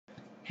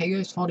Hey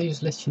guys, thought I'd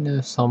just let you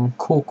know some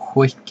cool,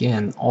 quick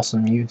and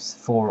awesome news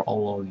for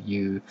all of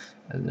you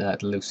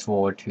that looks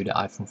forward to the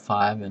iPhone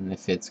 5 and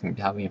if it's going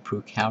to have an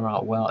improved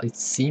camera. Well, it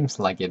seems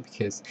like it,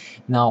 because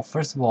now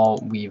first of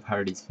all we've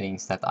heard these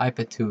things that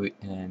iPad 2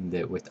 and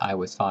with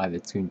iOS 5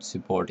 it's going to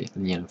support it,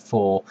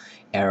 full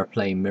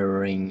AirPlay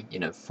mirroring,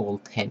 full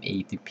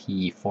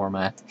 1080p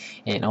format,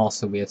 and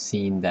also we have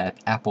seen that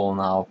Apple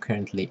now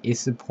currently is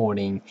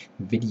supporting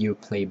video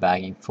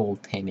playback in full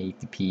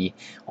 1080p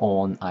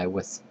on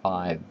iOS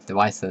 5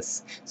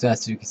 devices. So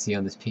as you can see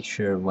on this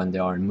picture, when they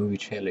are in movie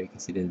trailer, you can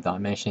see the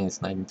dimension is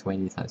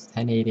 1920 x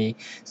 1080,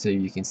 so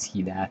you can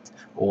see that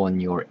on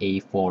your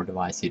A4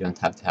 device. You don't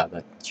have to have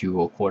that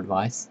dual core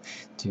device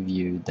to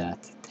view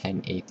that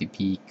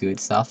 1080p good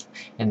stuff.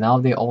 And now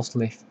they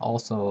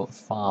also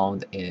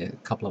found a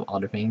couple of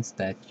other things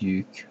that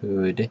you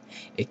could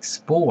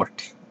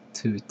export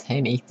to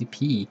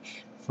 1080p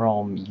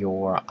from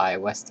your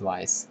iOS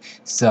device.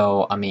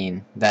 So I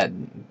mean that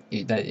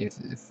if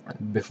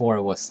before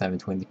it was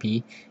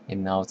 720p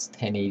and now it's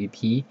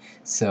 1080p,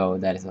 so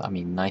that is, I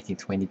mean,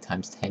 1920 x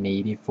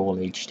 1080 full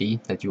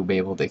HD that you'll be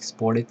able to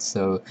export it.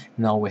 So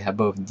now we have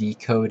both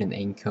decode and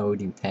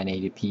encode in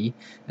 1080p.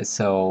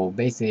 So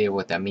basically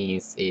what that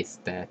means is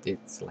that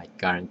it's like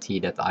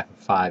guaranteed that the iPhone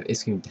 5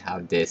 is going to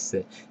have this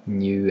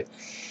new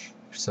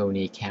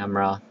Sony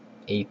camera,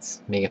 8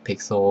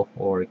 megapixel,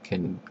 or it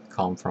can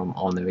come from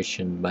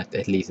OmniVision, but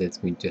at least it's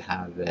going to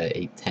have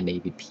a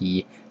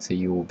 1080p, so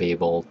you will be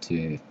able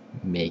to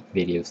make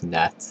videos in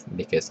that,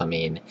 because I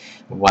mean,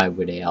 why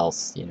would they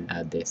else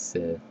add this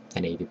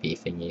 1080p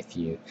thing if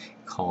you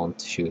can't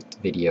shoot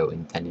video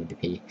in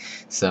 1080p?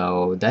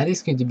 So that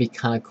is going to be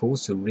kind of cool,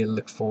 so really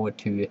look forward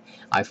to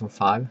iPhone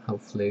 5.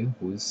 Hopefully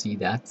we'll see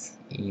that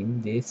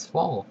in this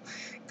fall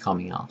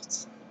coming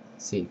out.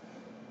 See you.